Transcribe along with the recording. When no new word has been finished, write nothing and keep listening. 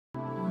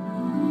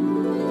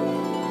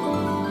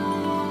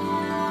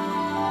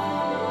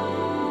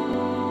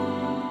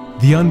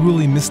The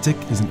Unruly Mystic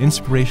is an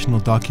inspirational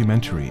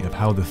documentary of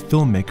how the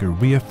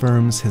filmmaker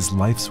reaffirms his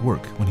life's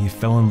work when he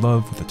fell in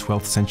love with a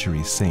 12th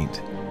century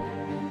saint.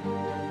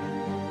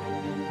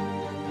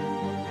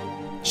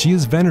 She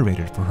is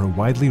venerated for her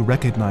widely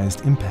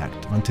recognized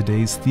impact on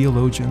today's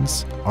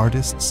theologians,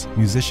 artists,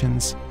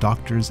 musicians,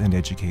 doctors, and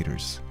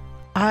educators.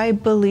 I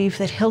believe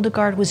that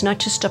Hildegard was not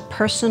just a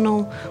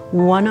personal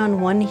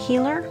one-on-one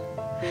healer,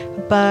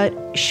 but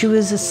she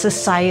was a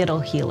societal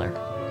healer.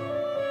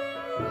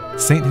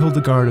 Saint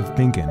Hildegard of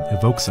Bingen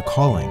evokes a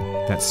calling,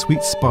 that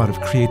sweet spot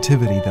of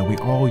creativity that we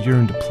all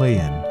yearn to play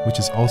in, which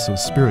is also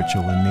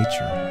spiritual in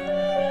nature.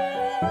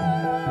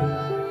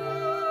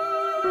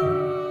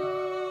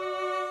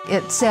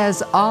 It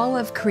says all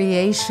of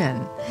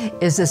creation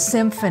is a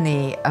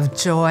symphony of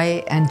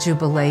joy and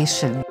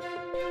jubilation.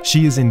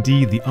 She is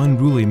indeed the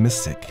unruly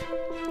mystic.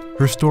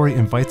 Her story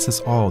invites us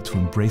all to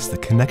embrace the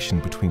connection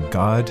between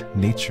God,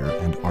 nature,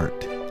 and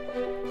art.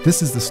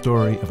 This is the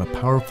story of a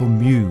powerful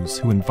muse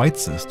who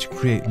invites us to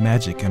create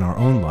magic in our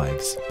own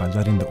lives by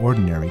letting the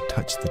ordinary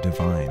touch the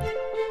divine.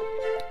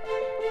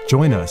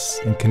 Join us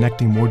in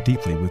connecting more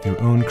deeply with your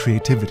own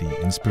creativity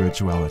and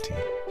spirituality.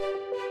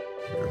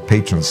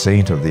 Patron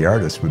saint of the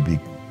artist would be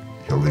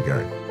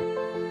Hildegard.